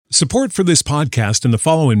Support for this podcast and the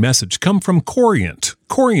following message come from Corient.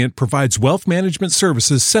 Corient provides wealth management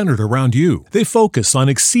services centered around you. They focus on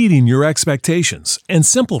exceeding your expectations and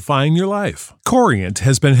simplifying your life. Corient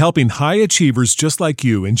has been helping high achievers just like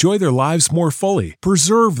you enjoy their lives more fully,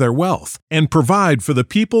 preserve their wealth, and provide for the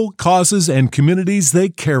people, causes, and communities they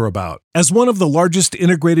care about. As one of the largest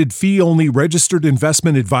integrated fee-only registered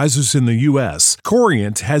investment advisors in the U.S.,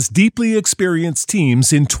 Corient has deeply experienced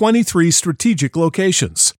teams in 23 strategic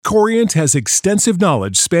locations. Corient has extensive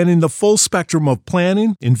knowledge spanning the full spectrum of planning,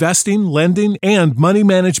 investing, lending, and money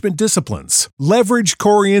management disciplines. Leverage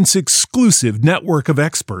Corient's exclusive network of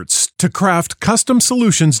experts to craft custom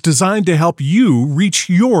solutions designed to help you reach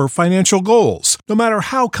your financial goals, no matter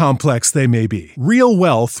how complex they may be. Real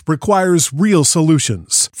wealth requires real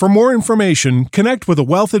solutions. For more information, connect with a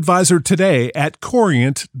wealth advisor today at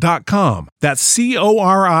Corient.com. That's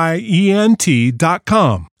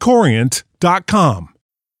Corient.com. Corient.com.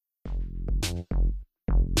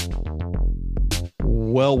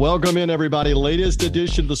 Well, welcome in, everybody. Latest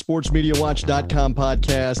edition of the SportsMediaWatch.com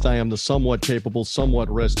podcast. I am the somewhat capable, somewhat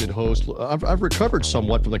rested host. I've recovered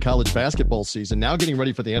somewhat from the college basketball season, now getting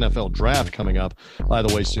ready for the NFL draft coming up, by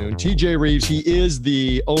the way, soon. TJ Reeves, he is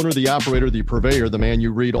the owner, the operator, the purveyor, the man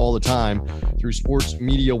you read all the time through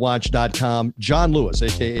SportsMediaWatch.com. John Lewis,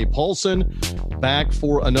 a.k.a. Paulson, back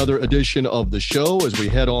for another edition of the show as we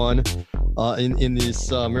head on in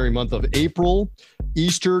this merry month of April.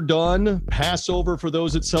 Easter done, Passover for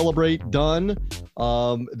those that celebrate done,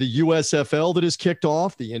 the USFL that has kicked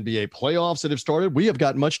off, the NBA playoffs that have started. We have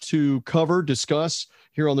got much to cover, discuss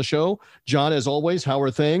here on the show. John, as always, how are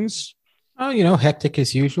things? Oh, hectic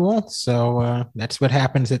as usual. So that's what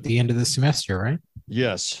happens at the end of the semester, right?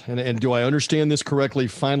 Yes. And do I understand this correctly?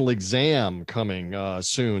 Final exam coming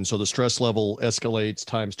soon. So the stress level escalates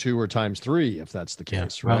times 2 or times 3, if that's the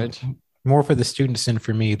case, right? More for the students than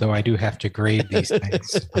for me, though I do have to grade these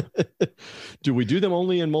things. Do we do them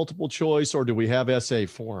only in multiple choice or do we have essay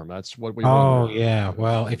form? That's what we want. Yeah.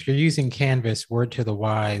 Well, if you're using Canvas, word to the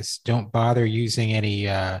wise, don't bother using any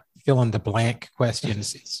fill in the blank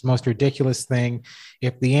questions. It's the most ridiculous thing.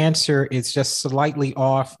 If the answer is just slightly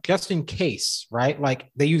off, just in case, right?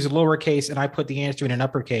 Like they use a lowercase and I put the answer in an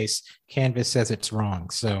uppercase, Canvas says it's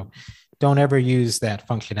wrong. So don't ever use that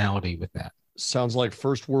functionality with that. Sounds like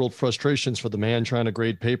first world frustrations for the man trying to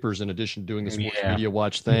grade papers in addition to doing the Sports Media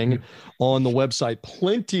Watch thing on the website.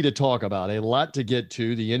 Plenty to talk about, a lot to get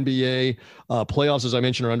to. The NBA playoffs, as I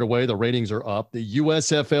mentioned, are underway. The ratings are up. The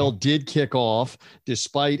USFL did kick off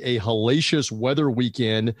despite a hellacious weather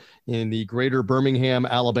weekend in the greater Birmingham,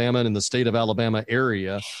 Alabama, and in the state of Alabama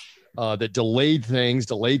area that delayed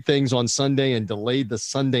things on Sunday and delayed the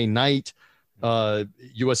Sunday night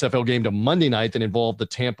USFL game to Monday night that involved the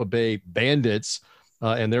Tampa Bay Bandits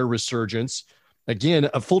and their resurgence. Again,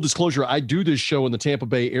 a full disclosure, I do this show in the Tampa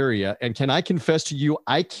Bay area, and can I confess to you,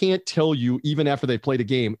 I can't tell you, even after they played a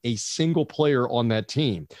game, a single player on that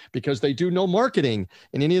team because they do no marketing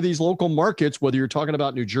in any of these local markets, whether you're talking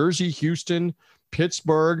about New Jersey, Houston,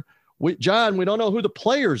 Pittsburgh. John, we don't know who the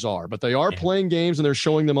players are, but they are playing games and they're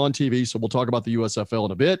showing them on TV, so we'll talk about the USFL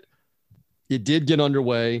in a bit. It did get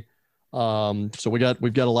underway. So we've got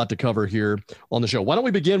a lot to cover here on the show. Why don't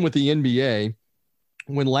we begin with the NBA?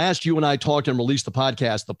 When last you and I talked and released the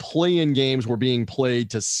podcast, the play-in games were being played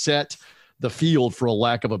to set the field, for a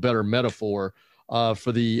lack of a better metaphor,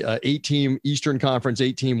 for the 8-team Eastern Conference,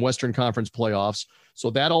 8-team Western Conference playoffs. So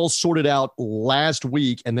that all sorted out last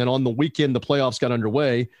week. And then on the weekend, the playoffs got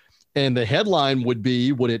underway. And the headline would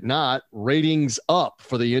be, would it not, ratings up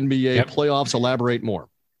for the NBA playoffs? Elaborate more.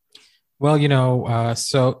 Well,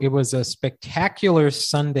 so it was a spectacular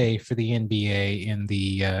Sunday for the NBA in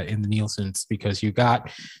the Nielsen's because you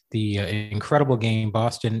got the incredible game,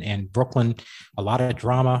 Boston and Brooklyn, a lot of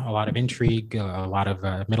drama, a lot of intrigue, a lot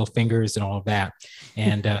of middle fingers and all of that,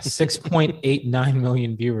 and 6.89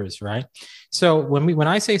 million viewers, right? So when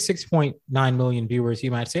I say 6.9 million viewers,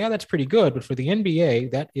 you might say, oh, that's pretty good. But for the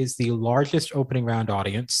NBA, that is the largest opening round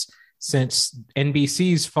audience since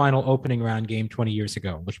NBC's final opening round game 20 years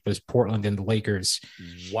ago, which was Portland and the Lakers.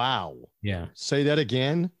 Wow. Yeah. Say that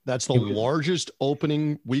again. That's the largest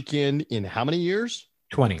opening weekend in how many years?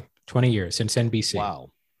 20 years since NBC. Wow.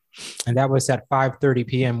 And that was that 5:30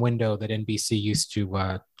 p.m. window that NBC used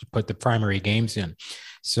to put the primary games in.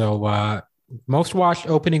 So most watched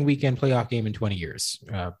opening weekend playoff game in 20 years,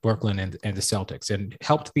 Brooklyn and the Celtics, and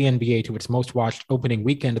helped the NBA to its most watched opening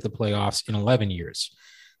weekend of the playoffs in 11 years.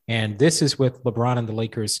 And this is with LeBron and the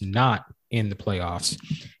Lakers not in the playoffs.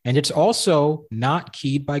 And it's also not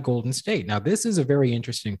keyed by Golden State. Now, this is a very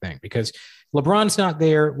interesting thing because LeBron's not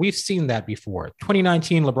there. We've seen that before.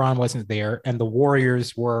 2019, LeBron wasn't there, and the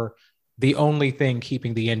Warriors were the only thing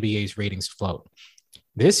keeping the NBA's ratings afloat.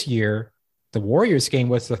 This year, the Warriors game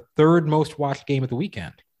was the third most watched game of the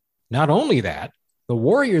weekend. Not only that, the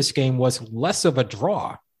Warriors game was less of a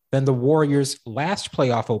draw than the Warriors' last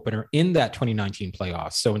playoff opener in that 2019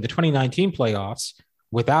 playoffs. So in the 2019 playoffs,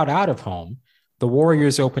 without out of home, the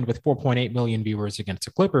Warriors opened with 4.8 million viewers against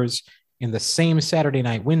the Clippers in the same Saturday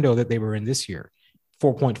night window that they were in this year,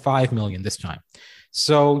 4.5 million this time.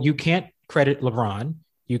 So you can't credit LeBron.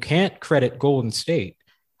 You can't credit Golden State,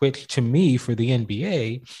 which to me for the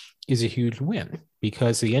NBA is a huge win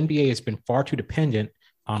because the NBA has been far too dependent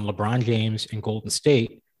on LeBron James and Golden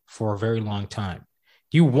State for a very long time.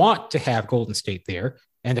 You want to have Golden State there.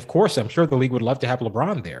 And of course, I'm sure the league would love to have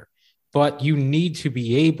LeBron there, but you need to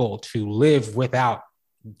be able to live without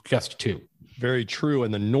just two. Very true.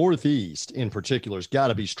 And the Northeast in particular has got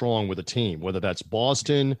to be strong with a team, whether that's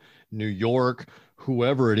Boston, New York,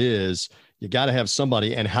 whoever it is. You got to have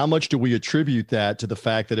somebody. And how much do we attribute that to the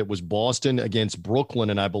fact that it was Boston against Brooklyn?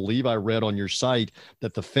 And I believe I read on your site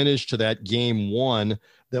that the finish to that game one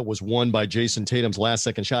that was won by Jason Tatum's last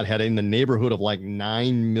second shot had in the neighborhood of like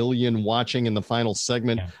 9 million watching in the final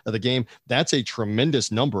segment of the game. That's a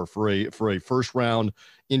tremendous number for a first round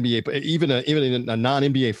NBA, even in a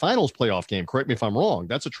non-NBA finals playoff game. Correct me if I'm wrong.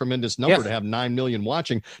 That's a tremendous number to have 9 million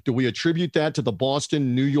watching. Do we attribute that to the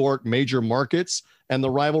Boston, New York major markets and the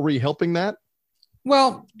rivalry helping that?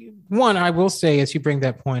 Well, one, I will say, as you bring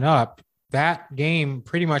that point up, that game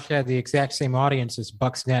pretty much had the exact same audience as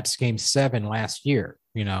Bucks Nets game 7 last year,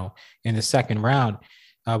 in the second round,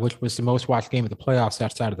 which was the most watched game of the playoffs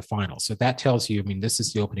outside of the finals. So that tells you, this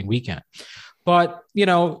is the opening weekend. But,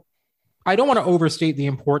 I don't want to overstate the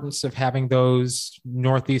importance of having those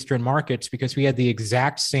Northeastern markets because we had the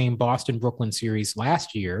exact same Boston-Brooklyn series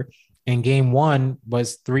last year, and game 1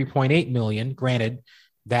 was 3.8 million. Granted,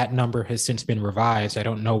 that number has since been revised. I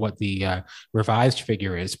don't know what the revised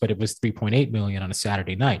figure is, but it was 3.8 million on a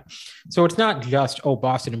Saturday night. So it's not just,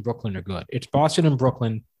 Boston and Brooklyn are good. It's Boston and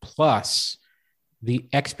Brooklyn plus the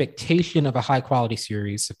expectation of a high quality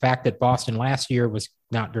series. The fact that Boston last year was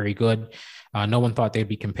not very good. No one thought they'd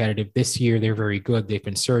be competitive. This year, they're very good. They've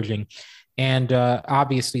been surging. And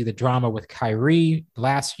obviously the drama with Kyrie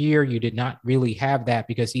last year, you did not really have that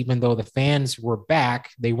because even though the fans were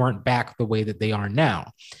back, they weren't back the way that they are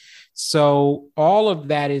now. So all of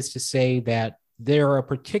that is to say that there are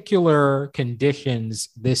particular conditions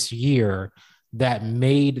this year that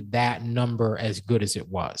made that number as good as it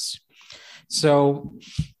was. So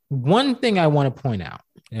one thing I want to point out,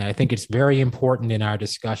 and I think it's very important in our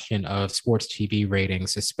discussion of sports TV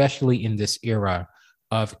ratings, especially in this era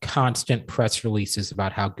of constant press releases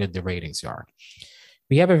about how good the ratings are.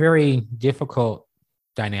 We have a very difficult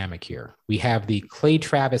dynamic here. We have the Clay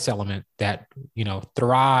Travis element that,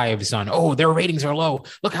 thrives on, their ratings are low.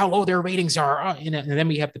 Look how low their ratings are. And then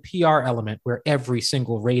we have the PR element where every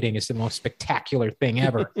single rating is the most spectacular thing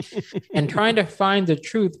ever. And trying to find the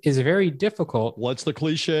truth is very difficult. What's the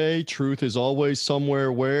cliche? Truth is always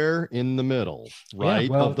somewhere where? In the middle,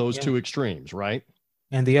 right? Of those two extremes, right?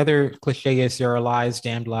 And the other cliche is there are lies,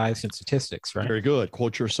 damned lies, and statistics, right? Very good.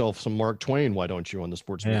 Quote yourself some Mark Twain, why don't you, on the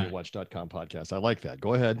SportsMediaWatch.com podcast. I like that.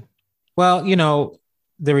 Go ahead. Well,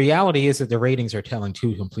 the reality is that the ratings are telling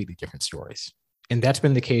two completely different stories. And that's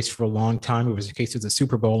been the case for a long time. It was the case of the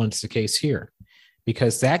Super Bowl, and it's the case here.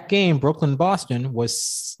 Because that game, Brooklyn-Boston,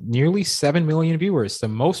 was nearly 7 million viewers, the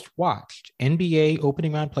most watched NBA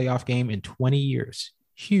opening round playoff game in 20 years.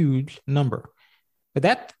 Huge number. But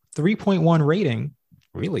that 3.1 rating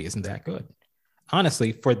really isn't that good.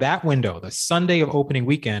 Honestly, for that window, the Sunday of opening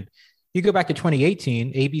weekend, you go back to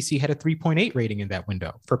 2018, ABC had a 3.8 rating in that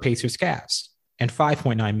window for Pacers Cavs and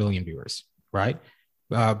 5.9 million viewers, right?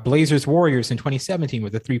 Blazers Warriors in 2017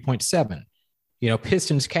 with a 3.7.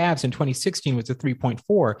 Pistons Cavs in 2016 was a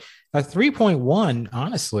 3.4. A 3.1,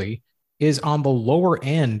 honestly, is on the lower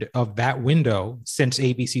end of that window since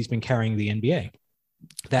ABC's been carrying the NBA.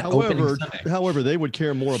 However, they would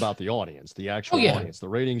care more about the audience, the actual audience, the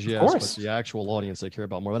ratings, yes, but the actual audience they care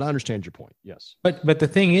about more. But I understand your point, yes. But the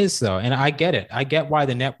thing is, though, and I get it. I get why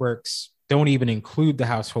the networks don't even include the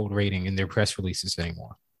household rating in their press releases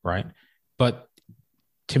anymore, right? But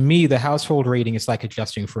to me, the household rating is like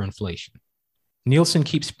adjusting for inflation. Nielsen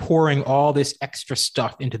keeps pouring all this extra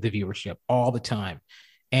stuff into the viewership all the time.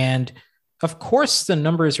 And of course, the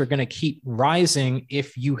numbers are going to keep rising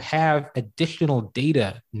if you have additional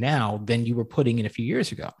data now than you were putting in a few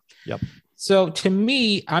years ago. Yep. So to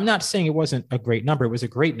me, I'm not saying it wasn't a great number. It was a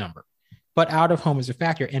great number, but out of home is a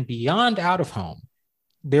factor. And beyond out of home,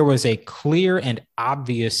 there was a clear and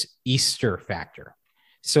obvious Easter factor.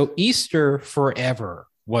 So Easter forever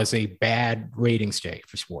was a bad ratings day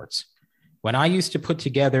for sports. When I used to put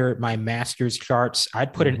together my Masters charts,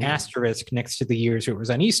 I'd put an asterisk next to the years it was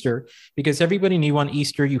on Easter because everybody knew on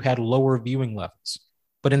Easter you had lower viewing levels.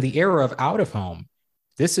 But in the era of out of home,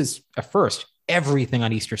 this is a first. Everything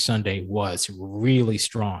on Easter Sunday was really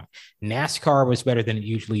strong. NASCAR was better than it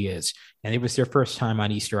usually is. And it was their first time on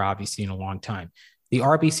Easter, obviously, in a long time. The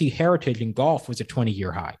RBC Heritage in golf was a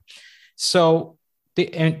 20-year high. So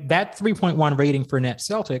and that 3.1 rating for net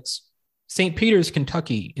Celtics, St. Peter's,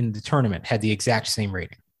 Kentucky in the tournament had the exact same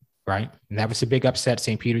rating, right? And that was a big upset,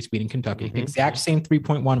 St. Peter's beating Kentucky. Exact same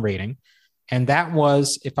 3.1 rating. And that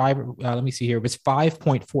was, let me see here, it was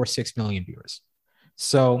 5.46 million viewers.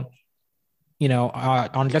 So,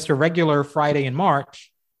 on just a regular Friday in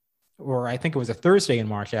March, or I think it was a Thursday in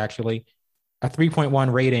March, actually, a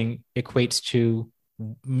 3.1 rating equates to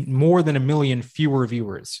more than 1 million fewer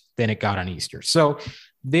viewers than it got on Easter. So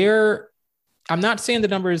I'm not saying the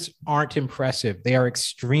numbers aren't impressive. They are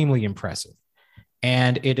extremely impressive.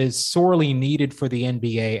 And it is sorely needed for the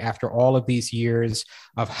NBA after all of these years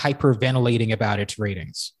of hyperventilating about its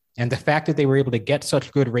ratings. And the fact that they were able to get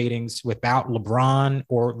such good ratings without LeBron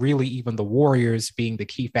or really even the Warriors being the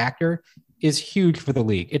key factor is huge for the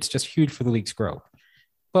league. It's just huge for the league's growth.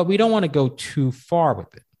 But we don't want to go too far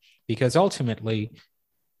with it because ultimately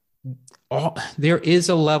there is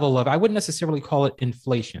a level of, I wouldn't necessarily call it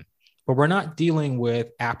inflation, but we're not dealing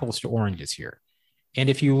with apples to oranges here. And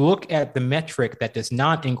if you look at the metric that does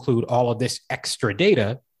not include all of this extra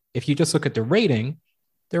data, if you just look at the rating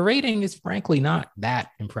is frankly not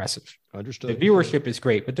that impressive. Understood. The viewership is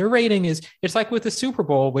great, but the rating it's like with the Super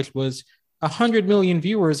Bowl, which was 100 million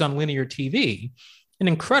viewers on linear TV, an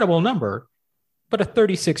incredible number, but a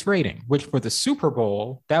 36 rating, which for the Super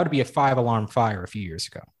Bowl, that would be a 5-alarm fire a few years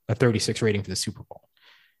ago, a 36 rating for the Super Bowl.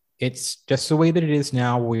 It's just the way that it is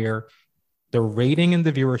now where the rating and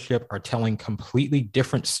the viewership are telling completely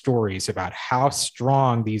different stories about how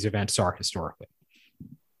strong these events are historically.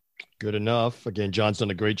 Good enough. Again, John's done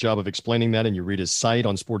a great job of explaining that, and you read his site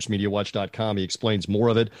on sportsmediawatch.com. He explains more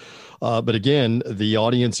of it. But again, the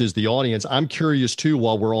audience is the audience. I'm curious, too,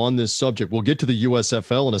 while we're on this subject. We'll get to the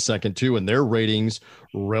USFL in a second, too, and their ratings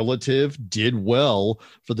relative did well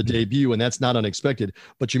for the debut, and that's not unexpected.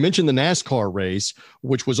 But you mentioned the NASCAR race,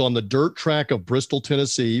 which was on the dirt track of Bristol,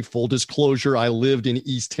 Tennessee. Full disclosure, I lived in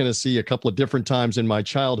East Tennessee a couple of different times in my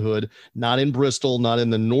childhood, not in Bristol, not in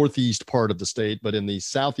the northeast part of the state, but in the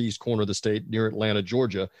southeast corner of the state near Atlanta,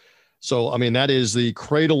 Georgia. So, I mean, that is the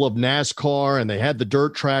cradle of NASCAR, and they had the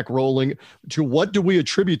dirt track rolling. To what do we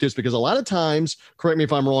attribute this? Because a lot of times, correct me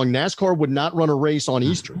if I'm wrong, NASCAR would not run a race on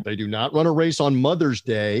Easter. They do not run a race on Mother's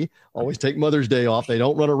Day. Always take Mother's Day off. They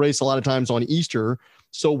don't run a race a lot of times on Easter.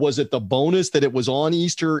 So was it the bonus that it was on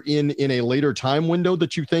Easter in a later time window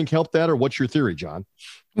that you think helped that, or what's your theory, John?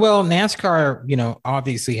 Well, NASCAR,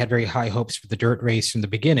 obviously had very high hopes for the dirt race from the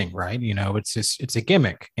beginning, right? It's a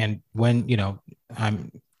gimmick. And when,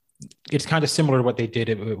 it's kind of similar to what they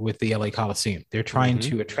did with the LA Coliseum. They're trying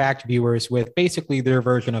to attract viewers with basically their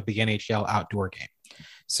version of the NHL outdoor game.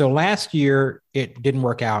 So last year, it didn't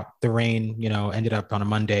work out. The rain, ended up on a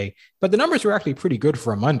Monday, but the numbers were actually pretty good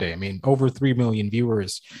for a Monday. I mean, over 3 million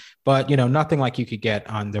viewers, but, nothing like you could get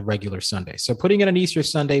on the regular Sunday. So putting it on Easter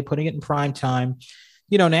Sunday, putting it in prime time,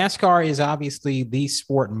 NASCAR is obviously the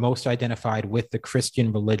sport most identified with the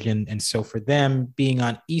Christian religion. And so for them, being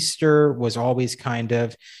on Easter was always kind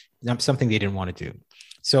of something they didn't want to do.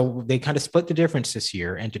 So they kind of split the difference this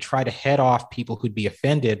year. And to try to head off people who'd be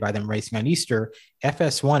offended by them racing on Easter,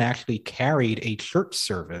 FS1 actually carried a church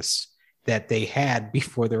service that they had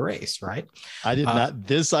before the race, right? I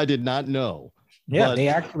did not know. Yeah, but they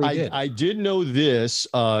actually did. I did know this.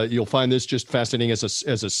 You'll find this just fascinating as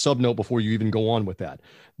a sub note before you even go on with that.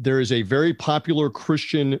 There is a very popular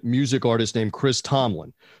Christian music artist named Chris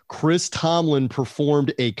Tomlin. Chris Tomlin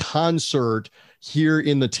performed a concert here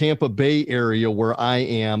in the Tampa Bay area where I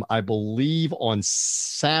am, I believe on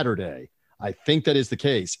Saturday. I think that is the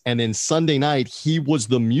case. And then Sunday night, he was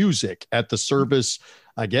the music at the service,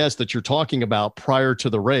 I guess, that you're talking about prior to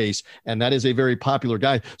the race. And that is a very popular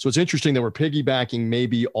guy. So it's interesting that we're piggybacking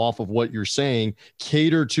maybe off of what you're saying,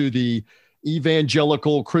 cater to the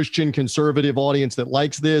evangelical Christian conservative audience that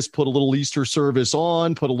likes this, put a little Easter service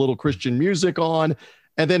on, put a little Christian music on.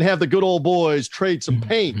 and then have the good old boys trade some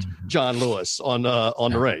paint, John Lewis, on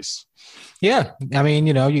the race. Yeah. I mean,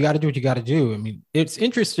 you got to do what you got to do. I mean, it's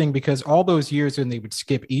interesting because all those years when they would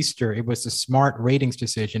skip Easter, it was a smart ratings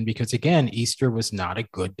decision because, again, Easter was not a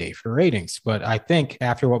good day for ratings. But I think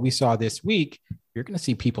after what we saw this week, you're going to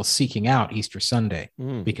see people seeking out Easter Sunday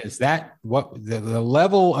because the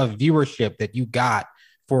level of viewership that you got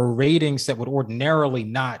for ratings that would ordinarily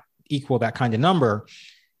not equal that kind of number,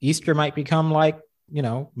 Easter might become like,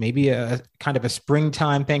 maybe a kind of a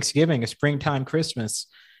springtime Thanksgiving, a springtime Christmas.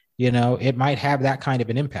 It might have that kind of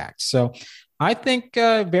an impact. So I think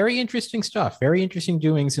very interesting stuff, very interesting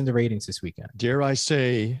doings in the ratings this weekend. Dare I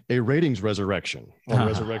say a ratings resurrection on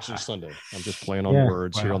Resurrection Sunday. I'm just playing on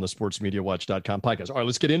words here on the sportsmediawatch.com podcast. All right,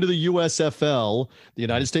 let's get into the USFL, the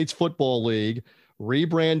United States Football League,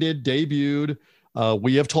 rebranded, debuted.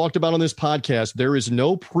 We have talked about on this podcast, there is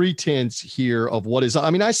no pretense here of what is. I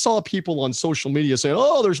mean, I saw people on social media saying,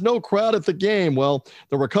 oh, there's no crowd at the game. Well,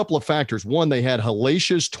 there were a couple of factors. One, they had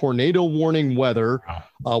hellacious tornado warning weather.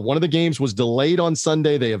 One of the games was delayed on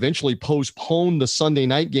Sunday. They eventually postponed the Sunday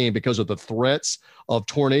night game because of the threats of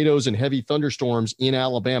tornadoes and heavy thunderstorms in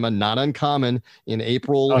Alabama, not uncommon in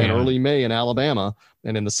April and early May in Alabama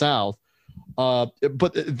and in the South.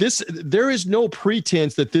 But there is no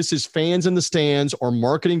pretense that this is fans in the stands or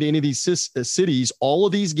marketing to any of these cities. All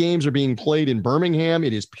of these games are being played in Birmingham.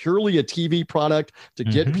 It is purely a TV product to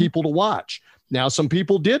get people to watch. Now, some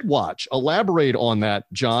people did watch. Elaborate on that,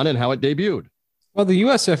 John, and how it debuted. Well, the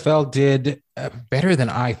USFL did better than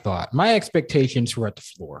I thought. My expectations were at the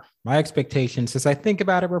floor. My expectations, as I think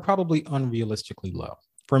about it, were probably unrealistically low.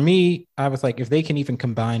 For me, I was like, if they can even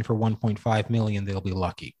combine for 1.5 million, they'll be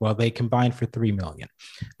lucky. Well, they combined for 3 million.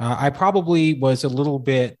 I probably was a little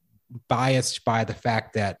bit biased by the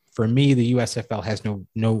fact that for me, the USFL has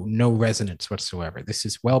no resonance whatsoever. This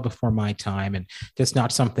is well before my time and just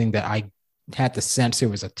not something that I had the sense there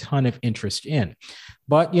was a ton of interest in.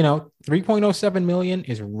 But, 3.07 million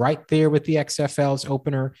is right there with the XFL's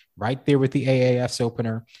opener, right there with the AAF's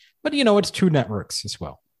opener. But, it's 2 networks as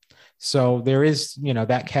well. So there is,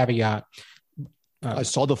 that caveat. I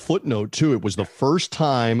saw the footnote too. It was the first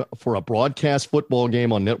time for a broadcast football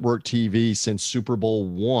game on network TV since Super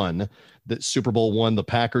Bowl I, that Super Bowl I, the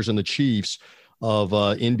Packers and the Chiefs of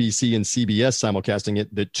NBC and CBS simulcasting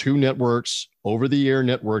it, the 2 networks, over-the-air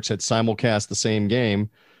networks, had simulcast the same game.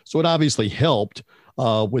 So it obviously helped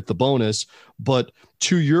with the bonus. But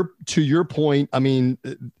to your point, I mean,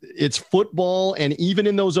 it's football, and even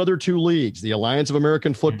in those other 2 leagues, the Alliance of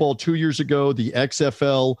American Football 2 years ago, the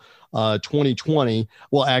XFL 2020,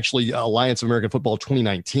 well, actually, Alliance of American Football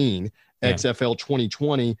 2019, XFL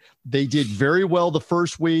 2020, they did very well the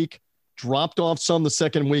first week, dropped off some the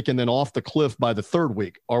second week, and then off the cliff by the third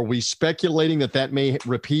week. Are we speculating that may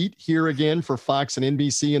repeat here again for Fox and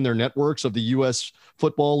NBC and their networks of the U.S.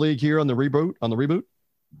 Football League here on the reboot?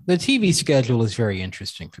 The TV schedule is very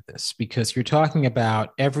interesting for this because you're talking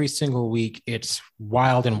about every single week. It's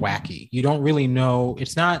wild and wacky. You don't really know.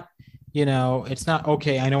 It's not,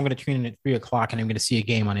 okay, I know I'm going to tune in at 3:00 and I'm going to see a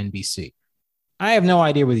game on NBC. I have no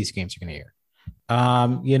idea where these games are going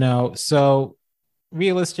to air. So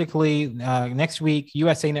realistically, next week,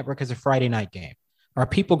 USA Network has a Friday night game. Are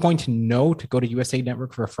people going to know to go to USA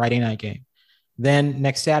Network for a Friday night game? Then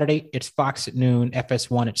next Saturday, it's Fox at noon,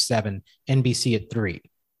 FS1 at 7, NBC at 3.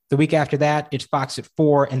 The week after that, it's Fox at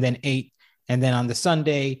 4 and then 8. And then on the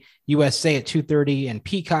Sunday, USA at 2:30 and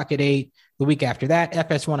Peacock at 8. The week after that,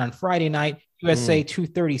 FS1 on Friday night, USA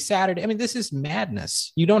 2:30 Saturday. I mean, this is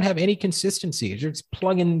madness. You don't have any consistency. You're just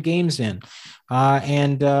plugging games in. I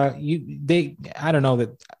don't know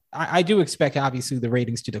that I do expect, obviously, the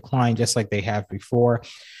ratings to decline just like they have before.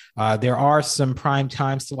 There are some prime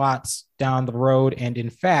time slots down the road. And in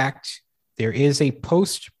fact, there is a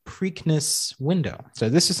post-Preakness window. So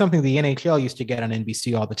this is something the NHL used to get on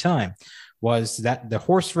NBC all the time, was that the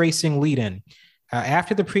horse racing lead-in.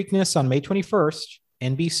 After the Preakness on May 21st,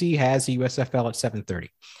 NBC has the USFL at 7:30.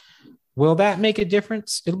 Will that make a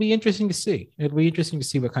difference? It'll be interesting to see. It'll be interesting to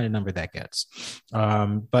see what kind of number that gets.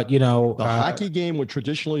 But, the hockey game would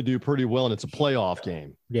traditionally do pretty well, and it's a playoff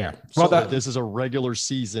game. Yeah. Well, this is a regular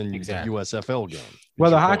season USFL game.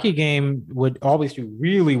 Well, the hockey game would always do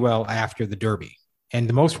really well after the Derby. And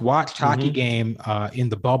the most watched hockey game in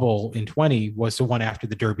the bubble in 20 was the one after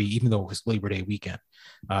the Derby, even though it was Labor Day weekend.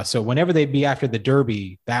 So whenever they'd be after the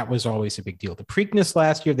Derby, that was always a big deal. The Preakness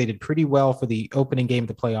last year, they did pretty well for the opening game of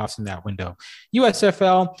the playoffs in that window.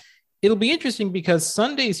 USFL, it'll be interesting because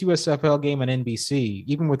Sunday's USFL game on NBC,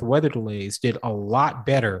 even with weather delays, did a lot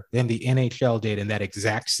better than the NHL did in that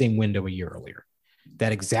exact same window a year earlier.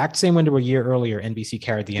 That exact same window a year earlier, NBC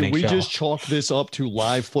carried the NHL. We just chalk this up to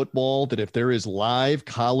live football, that if there is live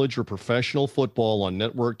college or professional football on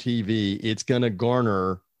network TV, it's going to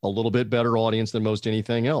garner a little bit better audience than most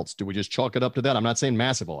anything else? Do we just chalk it up to that? I'm not saying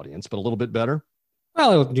massive audience, but a little bit better.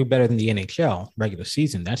 Well, it'll do better than the NHL regular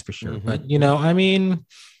season, that's for sure. But,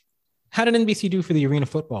 how did NBC do for the Arena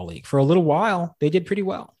Football League? For a little while, they did pretty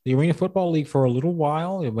well. The Arena Football League, for a little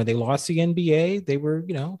while, when they lost the NBA, they were,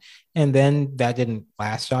 and then that didn't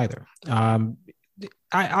last either.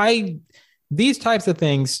 These types of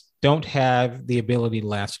things don't have the ability to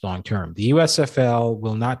last long term. The USFL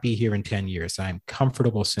will not be here in 10 years. I'm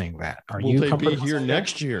comfortable saying that. Will you comfortable be here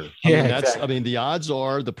next year? Exactly. The odds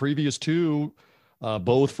are the previous two,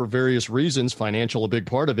 both for various reasons, financial a big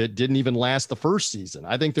part of it, didn't even last the first season.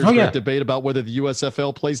 I think there's great debate about whether the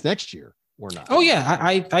USFL plays next year or not. Oh yeah,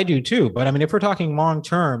 I do too. But if we're talking long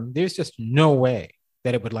term, there's just no way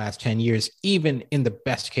that it would last 10 years, even in the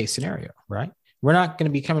best case scenario, right? We're not going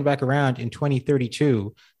to be coming back around in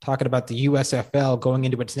 2032 talking about the USFL going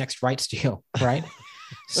into its next rights deal, right?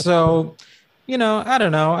 So, I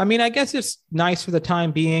don't know. I guess it's nice for the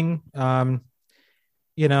time being. I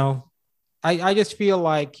just feel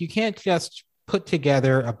like you can't just put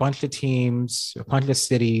together a bunch of teams, a bunch of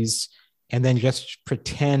cities, and then just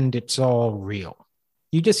pretend it's all real.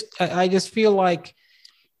 I just feel like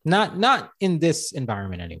not in this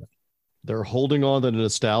environment anyway. They're holding on to the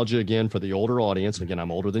nostalgia again for the older audience. And again,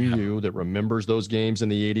 I'm older than you, that remembers those games in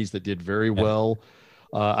the 80s that did very well.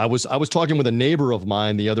 I was talking with a neighbor of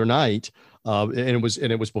mine the other night, and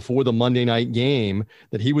it was before the Monday night game,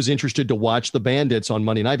 that he was interested to watch the Bandits on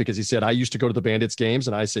Monday night because he said, I used to go to the Bandits games.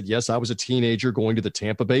 And I said, yes, I was a teenager going to the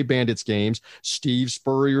Tampa Bay Bandits games. Steve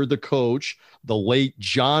Spurrier, the coach, the late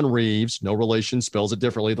John Reeves, no relation, spells it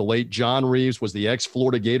differently. The late John Reeves was the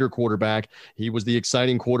ex-Florida Gator quarterback. He was the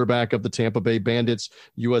exciting quarterback of the Tampa Bay Bandits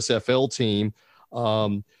USFL team.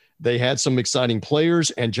 They had some exciting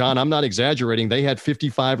players, and John, I'm not exaggerating. They had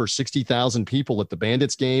 55 or 60,000 people at the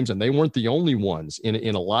Bandits games, and they weren't the only ones. In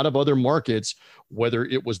a lot of other markets, whether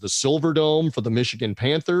it was the Silverdome for the Michigan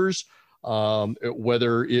Panthers,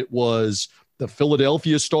 whether it was the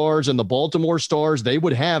Philadelphia Stars and the Baltimore Stars, they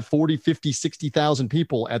would have 40, 50, 60,000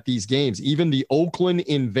 people at these games. Even the Oakland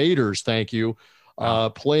Invaders, thank you,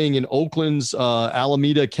 playing in Oakland's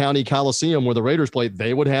Alameda County Coliseum where the Raiders played,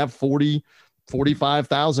 they would have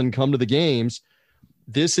 45,000 come to the games.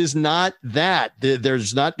 This is not that.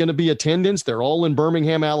 There's not going to be attendance. They're all in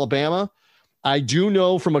Birmingham, Alabama. I do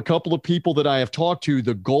know from a couple of people that I have talked to,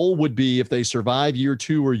 the goal would be, if they survive year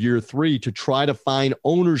 2 or year 3, to try to find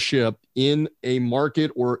ownership in a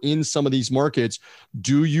market or in some of these markets.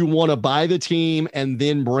 Do you want to buy the team and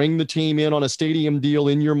then bring the team in on a stadium deal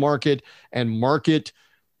in your market and market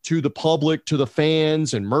to the public, to the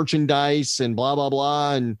fans, and merchandise and blah, blah,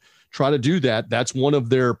 blah, and try to do that? That's one of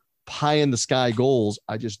their pie in the sky goals.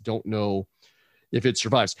 I just don't know if it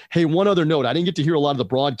survives. Hey, one other note. I didn't get to hear a lot of the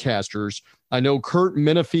broadcasters. I know Kurt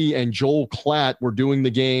Menefee and Joel Klatt were doing the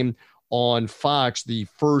game on Fox, the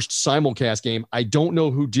first simulcast game. I don't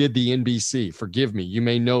know who did the NBC. Forgive me. You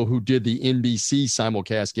may know who did the NBC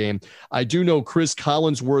simulcast game. I do know Chris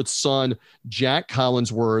Collinsworth's son, Jack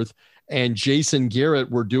Collinsworth, and Jason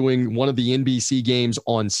Garrett were doing one of the NBC games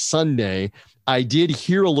on Sunday. I did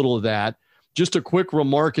hear a little of that. Just a quick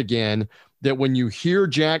remark again, that when you hear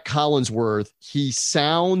Jack Collinsworth, he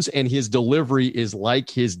sounds and his delivery is like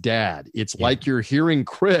his dad. It's like you're hearing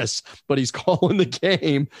Chris, but he's calling the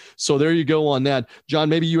game. So there you go on that. John,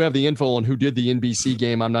 maybe you have the info on who did the NBC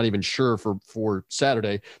game. I'm not even sure for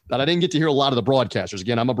Saturday, but I didn't get to hear a lot of the broadcasters.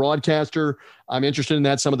 Again, I'm a broadcaster. I'm interested in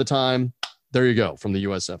that some of the time. There you go, from the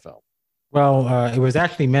USFL. Well, it was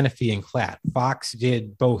actually Menefee and Klatt. Fox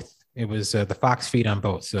did both. It was the Fox feed on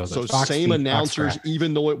both. So Fox same feed, announcers,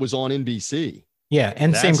 even though it was on NBC. Yeah,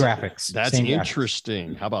 and same graphics. That's same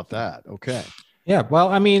interesting. Graphics. How about that? Okay. Yeah, well,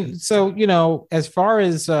 I mean, so, as far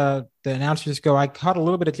as the announcers go, I caught a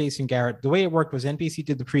little bit of Jason Garrett. The way it worked was NBC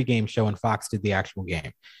did the pregame show and Fox did the actual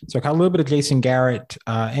game. So I caught a little bit of Jason Garrett,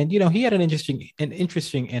 and, he had an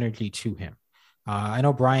interesting energy to him. I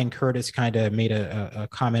know Brian Curtis kind of made a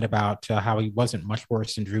comment about how he wasn't much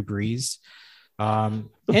worse than Drew Brees. And,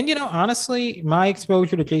 honestly, my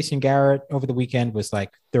exposure to Jason Garrett over the weekend was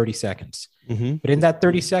like 30 seconds. Mm-hmm. But in that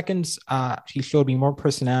 30 seconds, he showed me more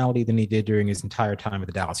personality than he did during his entire time with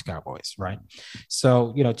the Dallas Cowboys, right?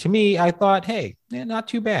 So, to me, I thought, hey, not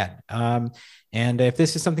too bad. And if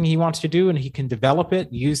this is something he wants to do and he can develop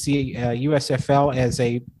it, use the USFL as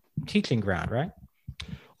a teaching ground, right?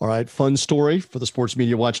 All right. Fun story for the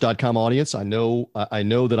sportsmediawatch.com audience. I know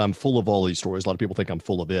that I'm full of all these stories. A lot of people think I'm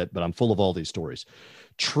full of it, but I'm full of all these stories.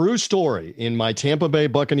 True story. In my Tampa Bay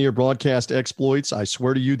Buccaneer broadcast exploits, I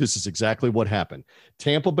swear to you, this is exactly what happened.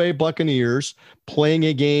 Tampa Bay Buccaneers playing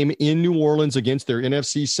a game in New Orleans against their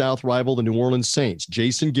NFC South rival, the New Orleans Saints.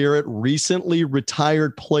 Jason Garrett, recently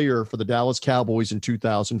retired player for the Dallas Cowboys in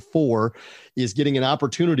 2004, is getting an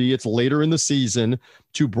opportunity. It's later in the season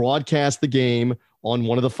to broadcast the game on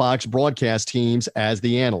one of the Fox broadcast teams as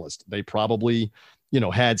the analyst. They probably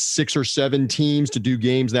had 6 or 7 teams to do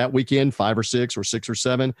games that weekend, 5 or 6 or 6 or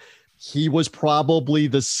 7. He was probably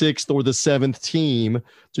the 6th or the 7th team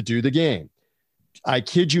to do the game. I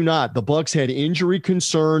kid you not, the Bucs had injury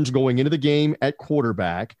concerns going into the game at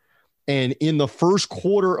quarterback. And in the first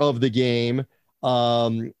quarter of the game,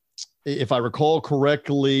 if I recall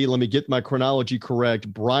correctly, let me get my chronology correct,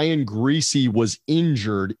 Brian Griese was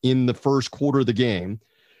injured in the first quarter of the game.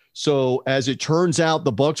 So as it turns out,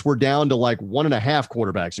 the Bucs were down to like 1.5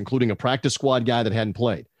 quarterbacks, including a practice squad guy that hadn't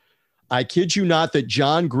played. I kid you not that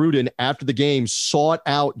John Gruden, after the game, sought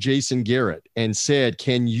out Jason Garrett and said,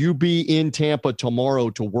 "Can you be in Tampa tomorrow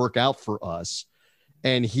to work out for us?"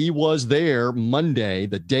 And he was there Monday,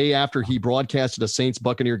 the day after he broadcasted a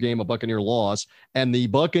Saints-Buccaneer game, a Buccaneer loss, and the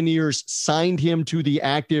Buccaneers signed him to the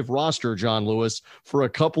active roster, John Lewis, for a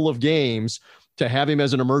couple of games to have him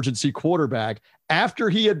as an emergency quarterback after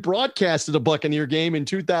he had broadcasted a Buccaneer game in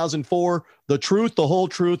 2004, the truth, the whole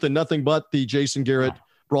truth, and nothing but the Jason Garrett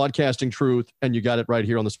broadcasting truth. And you got it right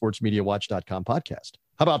here on the sportsmediawatch.com podcast.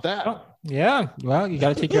 How about that? Oh, yeah. Well, you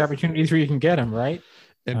got to take your opportunities where you can get them, right?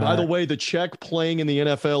 And by the way, the check playing in the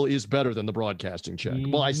NFL is better than the broadcasting check.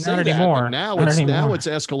 Well, I say not that, anymore. But now it's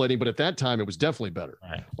escalating. But at that time, it was definitely better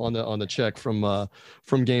on the check from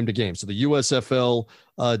game to game. So the USFL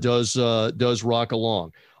does rock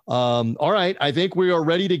along. All right, I think we are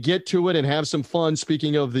ready to get to it and have some fun.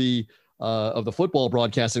 Speaking of the football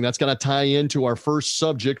broadcasting, that's going to tie into our first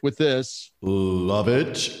subject with this. Love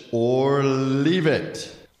it or leave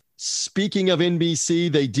it. Speaking of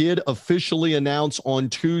NBC, they did officially announce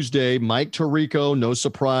on Tuesday, Mike Tirico, no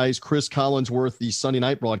surprise, Chris Collinsworth, the Sunday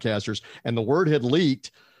night broadcasters, and the word had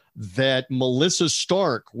leaked that Melissa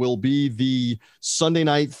Stark will be the Sunday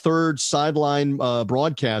night third sideline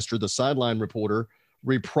broadcaster, the sideline reporter,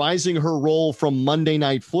 reprising her role from Monday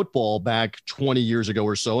Night Football back 20 years ago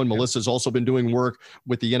or so. And Melissa's also been doing work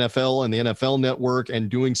with the NFL and the NFL Network and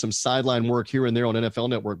doing some sideline work here and there on NFL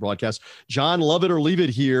Network broadcasts. John, love it or leave it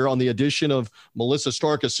here on the addition of Melissa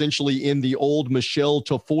Stark, essentially in the old Michelle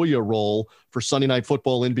Tafoya role for Sunday Night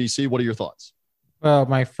Football NBC. What are your thoughts? Well,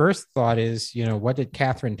 my first thought is, what did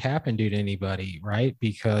Catherine Tappan do to anybody, right?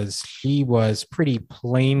 Because she was pretty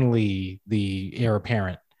plainly the heir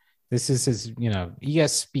apparent. This is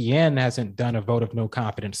ESPN hasn't done a vote of no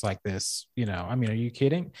confidence like this. Are you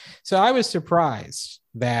kidding? So I was surprised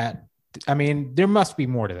that, there must be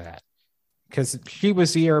more to that because she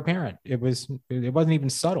was the heir apparent. It wasn't even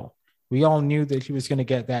subtle. We all knew that she was going to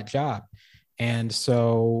get that job. And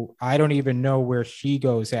so I don't even know where she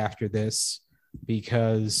goes after this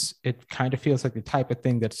because it kind of feels like the type of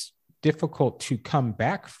thing that's difficult to come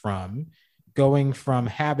back from, going from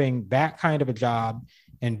having that kind of a job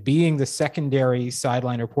and being the secondary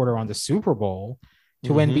sideline reporter on the Super Bowl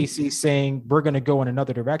to NBC saying, we're going to go in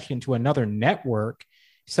another direction to another network,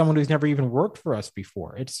 someone who's never even worked for us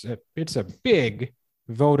before. It's a big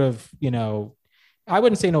vote of, I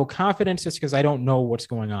wouldn't say no confidence just because I don't know what's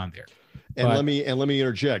going on there. And let me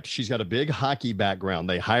interject. She's got a big hockey background.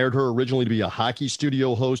 They hired her originally to be a hockey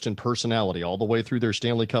studio host and personality all the way through their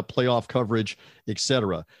Stanley Cup playoff coverage,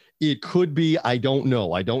 etc. It could be, I don't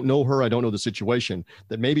know. I don't know her. I don't know the situation,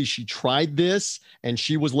 that maybe she tried this and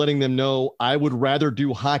she was letting them know, I would rather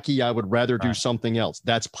do hockey. I would rather do something else.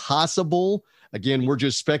 That's possible. Again, we're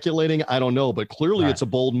just speculating. I don't know, but clearly it's a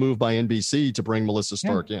bold move by NBC to bring Melissa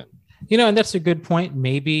Stark in. And that's a good point.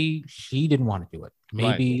 Maybe she didn't want to do it.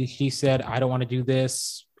 Maybe she said, I don't want to do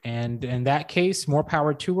this. And in that case, more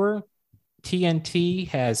power to her. TNT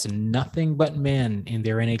has nothing but men in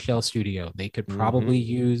their NHL studio. They could probably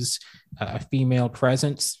use a female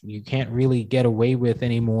presence. You can't really get away with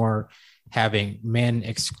anymore having men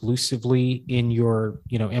exclusively in your,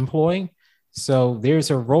 employ. So there's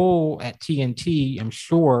a role at TNT, I'm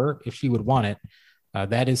sure, if she would want it.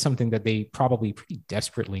 That is something that they probably pretty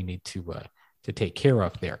desperately need to take care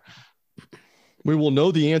of there. We will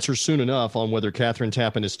know the answer soon enough on whether Catherine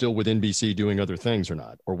Tappan is still with NBC doing other things or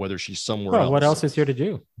not, or whether she's somewhere else. What else is there to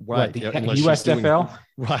do? Right. The USFL?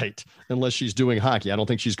 Unless she's doing hockey. I don't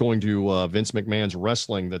think she's going to Vince McMahon's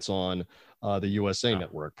wrestling that's on the USA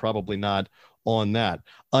Network. Probably not on that.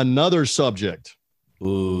 Another subject.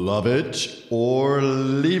 Love it or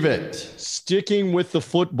leave it. Sticking with the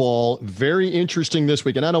football, very interesting this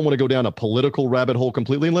week. And I don't want to go down a political rabbit hole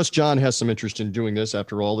completely, unless John has some interest in doing this.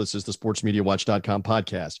 After all, this is the sportsmediawatch.com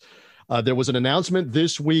podcast. There was an announcement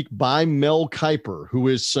this week by Mel Kiper, who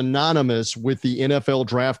is synonymous with the NFL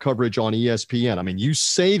draft coverage on ESPN. I mean, you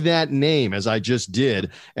say that name as I just did,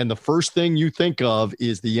 and the first thing you think of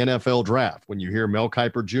is the NFL draft when you hear Mel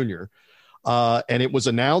Kiper Jr., and it was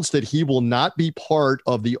announced that he will not be part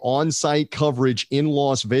of the on-site coverage in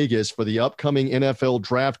Las Vegas for the upcoming NFL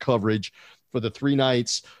draft coverage for the 3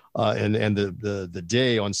 nights and the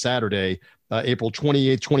day on Saturday, April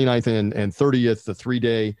 28th, 29th, and 30th, the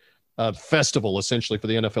 3-day festival essentially for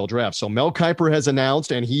the NFL draft. So Mel Kiper has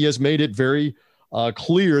announced, and he has made it very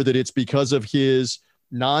clear that it's because of his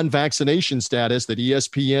non-vaccination status that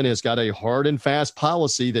ESPN has got a hard and fast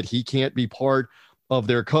policy that he can't be part of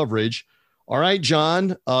their coverage. All right,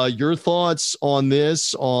 John, your thoughts on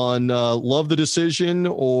this, on love the decision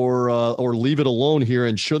or leave it alone here,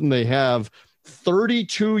 and shouldn't they have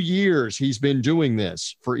 32 years he's been doing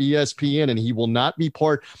this for ESPN, and he will not be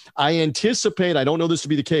part. I anticipate, I don't know this to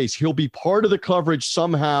be the case, he'll be part of the coverage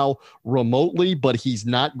somehow remotely, but he's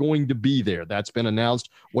not going to be there. That's been announced.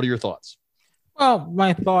 What are your thoughts? Well,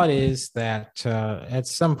 my thought is that at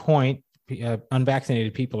some point,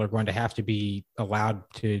 unvaccinated people are going to have to be allowed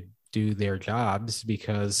to do their jobs,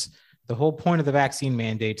 because the whole point of the vaccine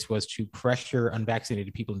mandates was to pressure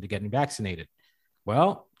unvaccinated people into getting vaccinated.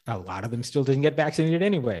 Well, a lot of them still didn't get vaccinated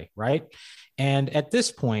anyway, right? And at this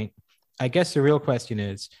point, I guess the real question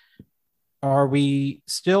is, are we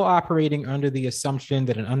still operating under the assumption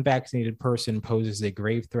that an unvaccinated person poses a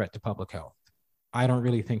grave threat to public health? I don't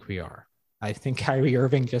really think we are. I think Kyrie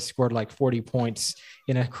Irving just scored like 40 points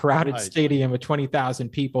in a crowded stadium with 20,000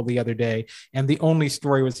 people the other day, and the only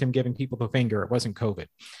story was him giving people the finger. It wasn't COVID.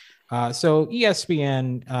 So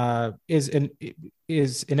ESPN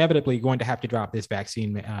is inevitably going to have to drop this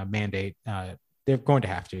vaccine mandate. They're going to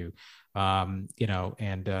have to,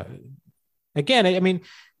 again, I mean,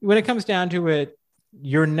 when it comes down to it,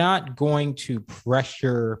 you're not going to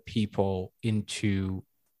pressure people into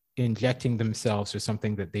injecting themselves with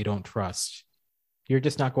something that they don't trust. You're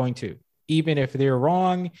just not going to. Even if they're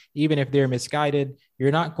wrong, even if they're misguided,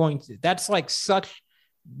 you're not going to. That's like such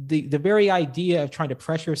the very idea of trying to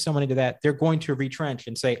pressure someone into that, they're going to retrench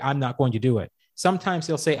and say, I'm not going to do it. Sometimes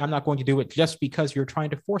they'll say, I'm not going to do it just because you're trying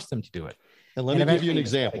to force them to do it. And let me give you an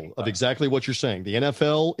example of exactly what you're saying. The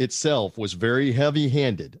NFL itself was very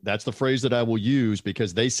heavy-handed. That's the phrase that I will use,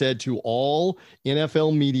 because they said to all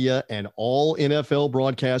NFL media and all NFL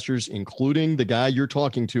broadcasters, including the guy you're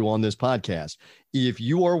talking to on this podcast, if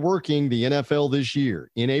you are working the NFL this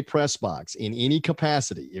year in a press box in any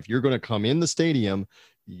capacity, if you're going to come in the stadium,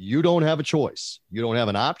 you don't have a choice. You don't have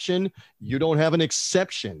an option. You don't have an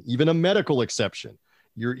exception, even a medical exception.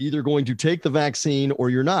 You're either going to take the vaccine or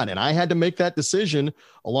you're not. And I had to make that decision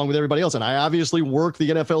along with everybody else. And I obviously work the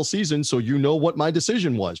NFL season, so you know what my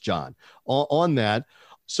decision was, John, on that.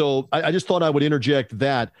 So I just thought I would interject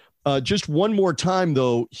that. Just one more time,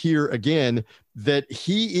 though, here again, that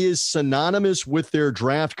he is synonymous with their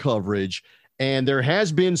draft coverage. And there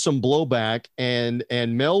has been some blowback. And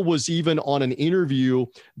Mel was even on an interview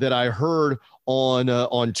that I heard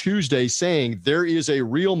on Tuesday saying there is a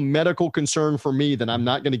real medical concern for me that I'm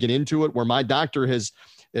not going to get into it, where my doctor has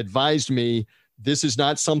advised me this is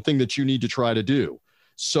not something that you need to try to do.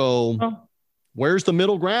 So where's the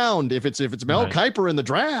middle ground? If it's Mel Kiper in the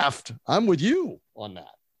draft, I'm with you on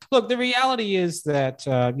that. Look, the reality is that,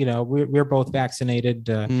 we're both vaccinated.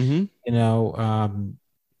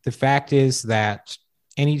 The fact is that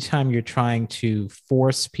anytime you're trying to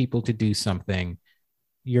force people to do something,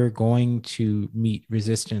 you're going to meet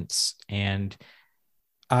resistance, and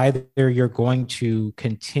either you're going to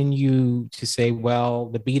continue to say, well,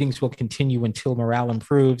 the beatings will continue until morale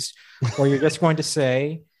improves, or you're just going to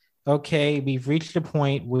say, okay, we've reached a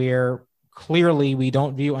point where clearly we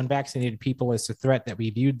don't view unvaccinated people as a threat that we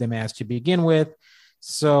viewed them as to begin with.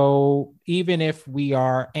 So even if we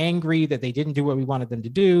are angry that they didn't do what we wanted them to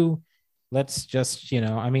do, let's just,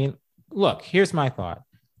 look, here's my thought.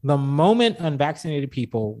 The moment unvaccinated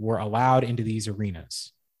people were allowed into these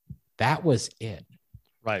arenas, that was it.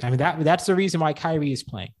 Right. I mean, that's the reason why Kyrie is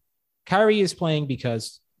playing. Kyrie is playing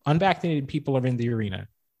because unvaccinated people are in the arena.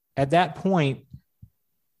 At that point,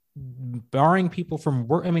 barring people from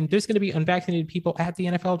work, there's going to be unvaccinated people at the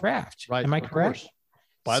NFL draft. Right. Am I correct?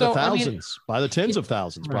 By the thousands, by the tens of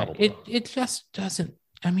thousands, probably. It just doesn't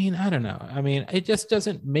I mean, I don't know. I mean, it just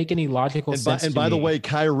doesn't make any logical sense. And by the way,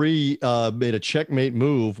 Kyrie made a checkmate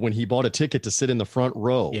move when he bought a ticket to sit in the front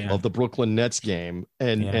row of the Brooklyn Nets game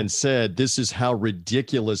and said, this is how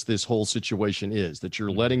ridiculous this whole situation is, that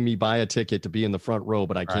you're letting me buy a ticket to be in the front row,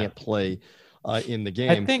 but I can't play in the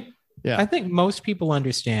game. I think most people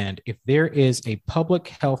understand if there is a public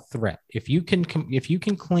health threat, if you can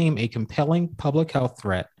claim a compelling public health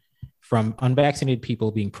threat from unvaccinated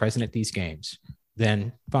people being present at these games,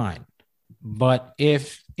 then fine. But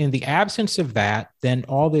if in the absence of that, then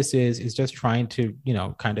all this is just trying to,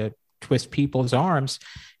 kind of twist people's arms.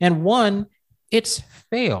 And one, it's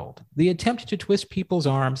failed. The attempt to twist people's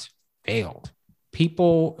arms failed.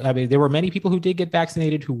 There were many people who did get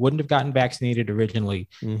vaccinated who wouldn't have gotten vaccinated originally.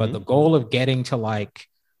 Mm-hmm. But the goal of getting to I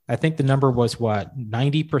think the number was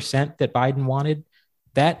 90% that Biden wanted,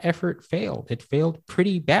 that effort failed. It failed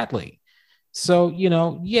pretty badly. So,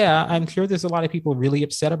 I'm sure there's a lot of people really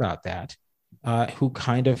upset about that, who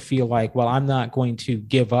kind of feel like, well, I'm not going to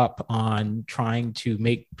give up on trying to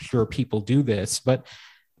make sure people do this. But,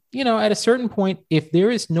 at a certain point, if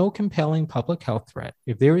there is no compelling public health threat,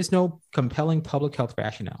 if there is no compelling public health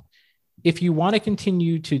rationale, if you want to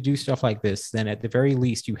continue to do stuff like this, then at the very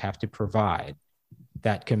least, you have to provide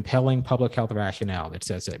that compelling public health rationale that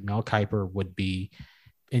says that Mel Kiper would be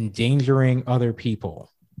endangering other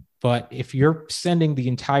people. But if you're sending the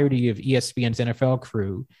entirety of ESPN's NFL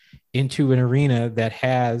crew into an arena that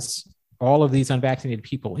has all of these unvaccinated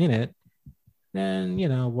people in it, then,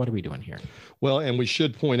 what are we doing here? Well, and we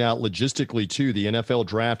should point out logistically, too, the NFL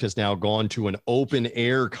draft has now gone to an open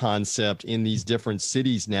air concept in these different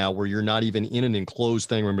cities now where you're not even in an enclosed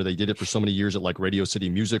thing. Remember, they did it for so many years at Radio City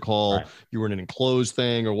Music Hall. Right. You were in an enclosed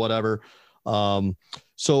thing or whatever.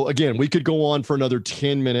 So again, we could go on for another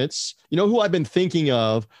 10 minutes. You know who I've been thinking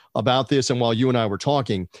of about this? And while you and I were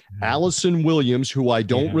talking, Allison Williams, who I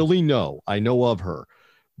don't really know. I know of her,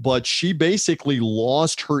 but she basically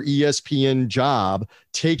lost her ESPN job,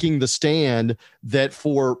 taking the stand that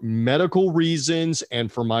for medical reasons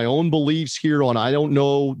and for my own beliefs here on, I don't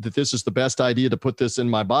know that this is the best idea to put this in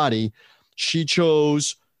my body. She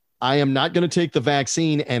chose, I am not going to take the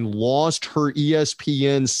vaccine, and lost her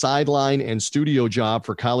ESPN sideline and studio job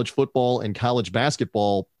for college football and college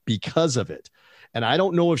basketball because of it. And I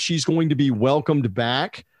don't know if she's going to be welcomed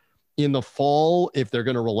back in the fall, if they're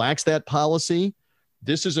going to relax that policy.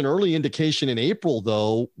 This is an early indication in April,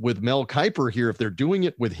 though, with Mel Kiper here. If they're doing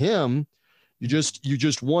it with him, you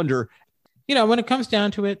just wonder. When it comes down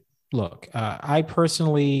to it, look, I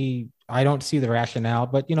don't see the rationale,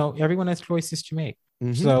 but, everyone has choices to make.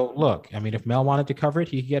 Mm-hmm. So look, I mean, if Mel wanted to cover it,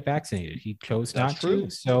 he could get vaccinated. He chose not to.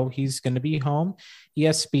 So he's going to be home.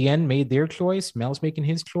 ESPN made their choice. Mel's making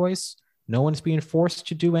his choice. No one's being forced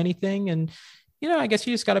to do anything. And, I guess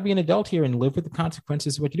you just got to be an adult here and live with the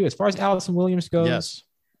consequences of what you do. As far as Allison Williams goes,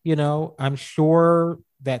 I'm sure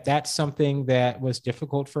that that's something that was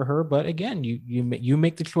difficult for her. But again, you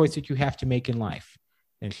make the choice that you have to make in life.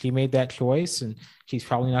 And she made that choice, and she's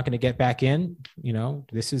probably not going to get back in.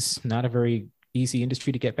 This is not a very easy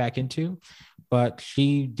industry to get back into, but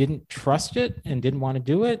she didn't trust it and didn't want to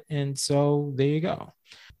do it. And so there you go.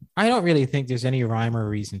 I don't really think there's any rhyme or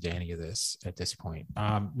reason to any of this at this point,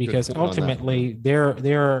 because ultimately there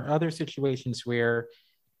are other situations where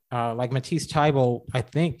like Matisse Thybulle, I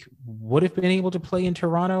think, would have been able to play in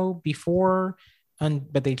Toronto before,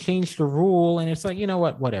 but they changed the rule. And it's like,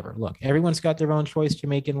 whatever. Look, everyone's got their own choice to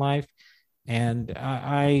make in life. And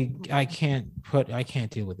I can't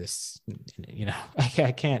deal with this.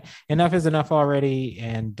 I can't. Enough is enough already.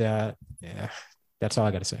 And that's all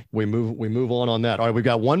I got to say. We move on that. All right, we've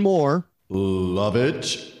got one more. Love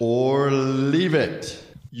it or leave it.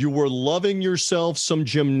 You were loving yourself some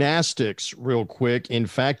gymnastics real quick. In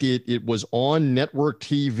fact, it was on network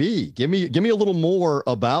TV. Give me a little more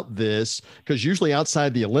about this, because usually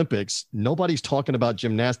outside the Olympics, nobody's talking about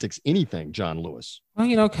gymnastics anything, John Lewis.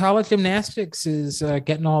 Well, college gymnastics is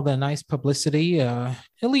getting all the nice publicity.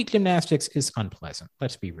 Elite gymnastics is unpleasant.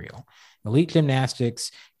 Let's be real. Elite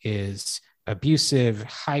gymnastics is abusive,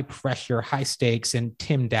 high pressure, high stakes, and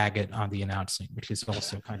Tim Daggett on the announcing, which is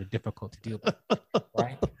also kind of difficult to deal with,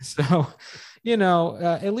 right? So,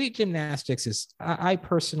 elite gymnastics is, I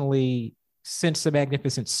personally, since the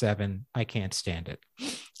Magnificent Seven, I can't stand it.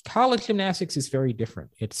 College gymnastics is very different.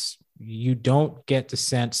 You don't get the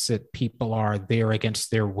sense that people are there against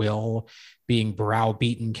their will, being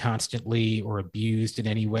browbeaten constantly or abused in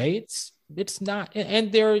any way. It's not. And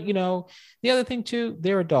they're, the other thing too,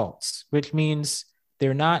 they're adults, which means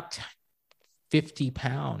they're not 50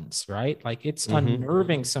 pounds, right? Like it's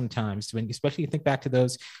unnerving sometimes when, especially you think back to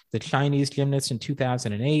the Chinese gymnasts in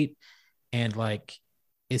 2008, and like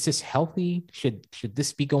is this healthy? Should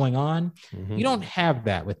this be going on? Mm-hmm. You don't have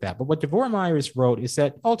that with that. But what DeVore Myers wrote is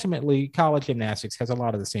that ultimately college gymnastics has a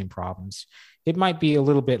lot of the same problems. It might be a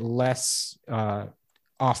little bit less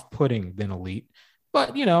off-putting than elite,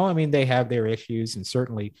 but they have their issues, and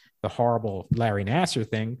certainly the horrible Larry Nassar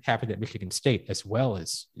thing happened at Michigan State as well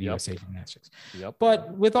as USA Gymnastics. Yep.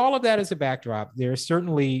 But with all of that as a backdrop, there's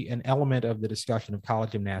certainly an element of the discussion of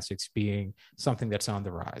college gymnastics being something that's on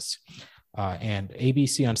the rise. And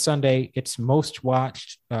ABC on Sunday, its most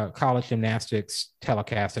watched college gymnastics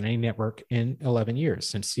telecast on any network in 11 years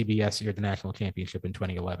since CBS aired the national championship in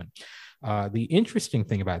 2011. The interesting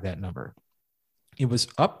thing about that number, it was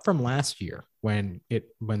up from last year when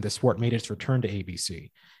the sport made its return to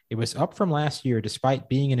ABC. It was up from last year despite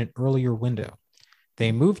being in an earlier window.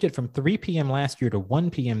 They moved it from 3 p.m. last year to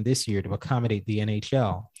 1 p.m. this year to accommodate the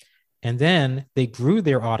NHL. And then they grew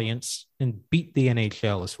their audience and beat the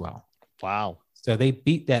NHL as well. Wow. So they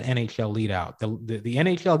beat that NHL lead out. The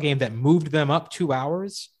NHL game that moved them up 2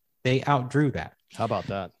 hours, they outdrew that. How about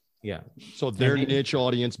that? Yeah. So their niche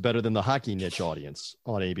audience better than the hockey niche audience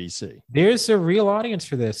on ABC. There's a real audience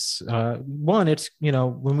for this. One, it's,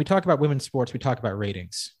 when we talk about women's sports, we talk about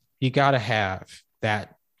ratings. You got to have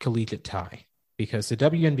that collegiate tie because the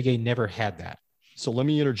WNBA never had that. So let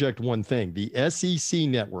me interject one thing. The SEC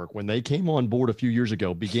network, when they came on board a few years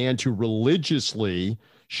ago, began to religiously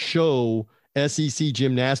show SEC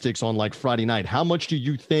gymnastics on like Friday night. How much do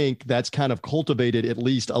you think that's kind of cultivated at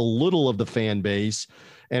least a little of the fan base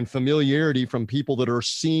and familiarity from people that are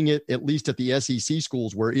seeing it, at least at the SEC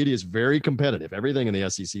schools where it is very competitive? Everything in the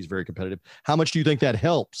SEC is very competitive. How much do you think that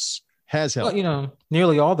has helped? Well,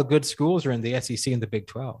 nearly all the good schools are in the SEC and the Big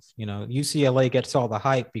 12. UCLA gets all the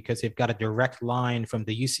hype because they've got a direct line from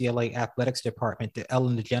the UCLA athletics department to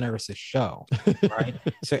Ellen DeGeneres' show, right?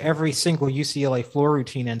 So every single UCLA floor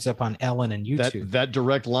routine ends up on Ellen and YouTube. That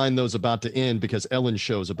direct line, though, is about to end because Ellen's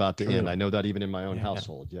show is about to end. I know that even in my own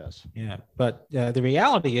household, yes. Yeah, but the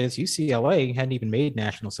reality is UCLA hadn't even made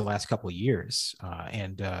nationals the last couple of years.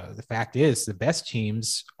 And the fact is the best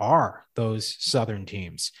teams are those Southern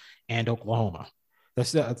teams and Oklahoma.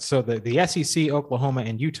 So the SEC, Oklahoma,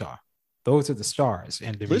 and Utah, those are the stars.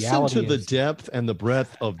 And the reality to the depth and the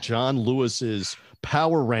breadth of John Lewis's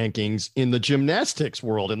power rankings in the gymnastics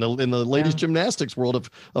world, in the ladies gymnastics world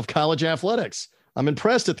of college athletics. I'm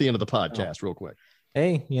impressed at the end of the podcast, real quick.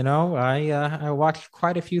 Hey, I watch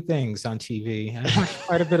quite a few things on TV. I watch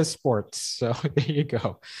quite a bit of sports. So there you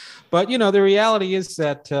go. But, the reality is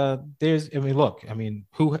that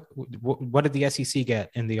what did the SEC get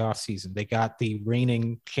in the offseason? They got the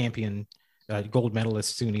reigning champion gold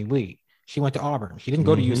medalist, Suni Lee. She went to Auburn. She didn't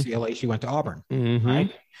go to UCLA. She went to Auburn. Right.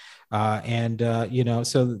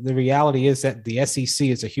 So the reality is that the SEC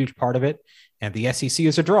is a huge part of it. And the SEC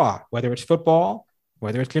is a draw, whether it's football,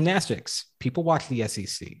 whether it's gymnastics. People watch the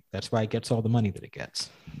SEC. That's why it gets all the money that it gets.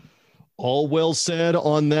 All well said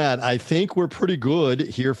on that. I think we're pretty good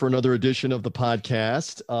here for another edition of the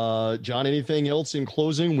podcast. John, anything else in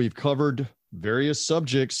closing? We've covered various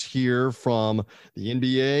subjects here from the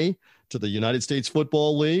NBA to the United States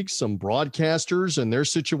Football League, some broadcasters and their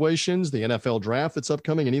situations, the NFL draft that's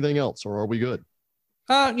upcoming. Anything else, or are we good?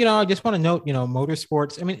 I just want to note,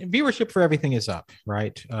 motorsports. I mean, viewership for everything is up,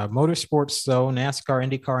 right? Motorsports, though, NASCAR,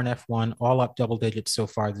 IndyCar, and F1, all up double digits so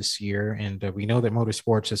far this year. And we know that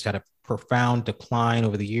motorsports has had a profound decline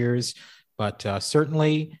over the years, but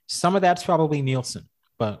certainly some of that's probably Nielsen,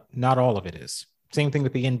 but not all of it is. Same thing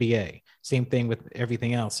with the NBA. Same thing with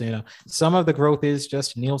everything else. Some of the growth is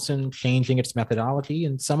just Nielsen changing its methodology,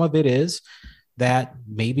 and some of it is that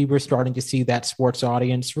maybe we're starting to see that sports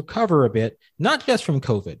audience recover a bit, not just from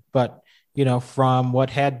COVID, but, from what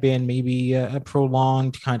had been maybe a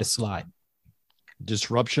prolonged kind of slide.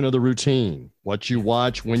 Disruption of the routine, what you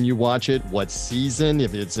watch, when you watch it, what season,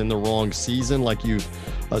 if it's in the wrong season, like you've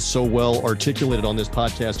so well articulated on this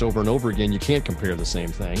podcast over and over again, you can't compare the same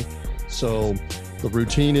thing. So the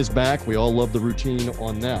routine is back. We all love the routine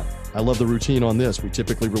on that. I love the routine on this. We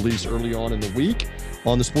typically release early on in the week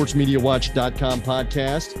on the sportsmediawatch.com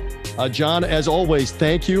podcast. John, as always,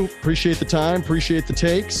 thank you. Appreciate the time. Appreciate the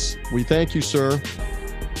takes. We thank you, sir.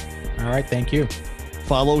 All right. Thank you.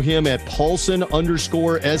 Follow him at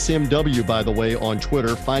Paulson_SMW, by the way, on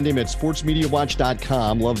Twitter. Find him at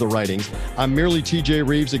sportsmediawatch.com. Love the writings. I'm merely TJ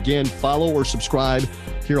Reeves. Again, follow or subscribe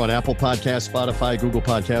here on Apple Podcasts, Spotify, Google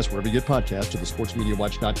Podcasts, wherever you get podcasts, to the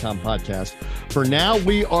sportsmediawatch.com podcast. For now,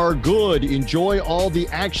 we are good. Enjoy all the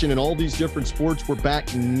action in all these different sports. We're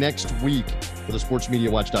back next week for the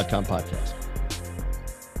sportsmediawatch.com podcast.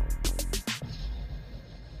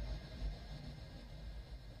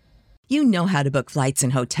 You know how to book flights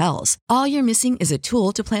and hotels. All you're missing is a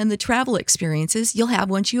tool to plan the travel experiences you'll have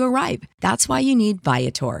once you arrive. That's why you need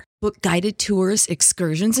Viator. Book guided tours,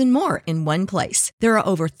 excursions, and more in one place. There are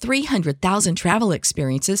over 300,000 travel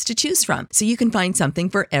experiences to choose from, so you can find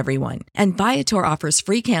something for everyone. And Viator offers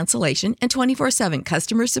free cancellation and 24/7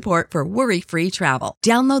 customer support for worry-free travel.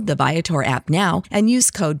 Download the Viator app now and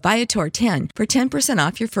use code Viator10 for 10%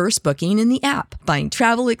 off your first booking in the app. Find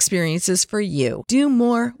travel experiences for you. Do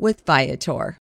more with Viator.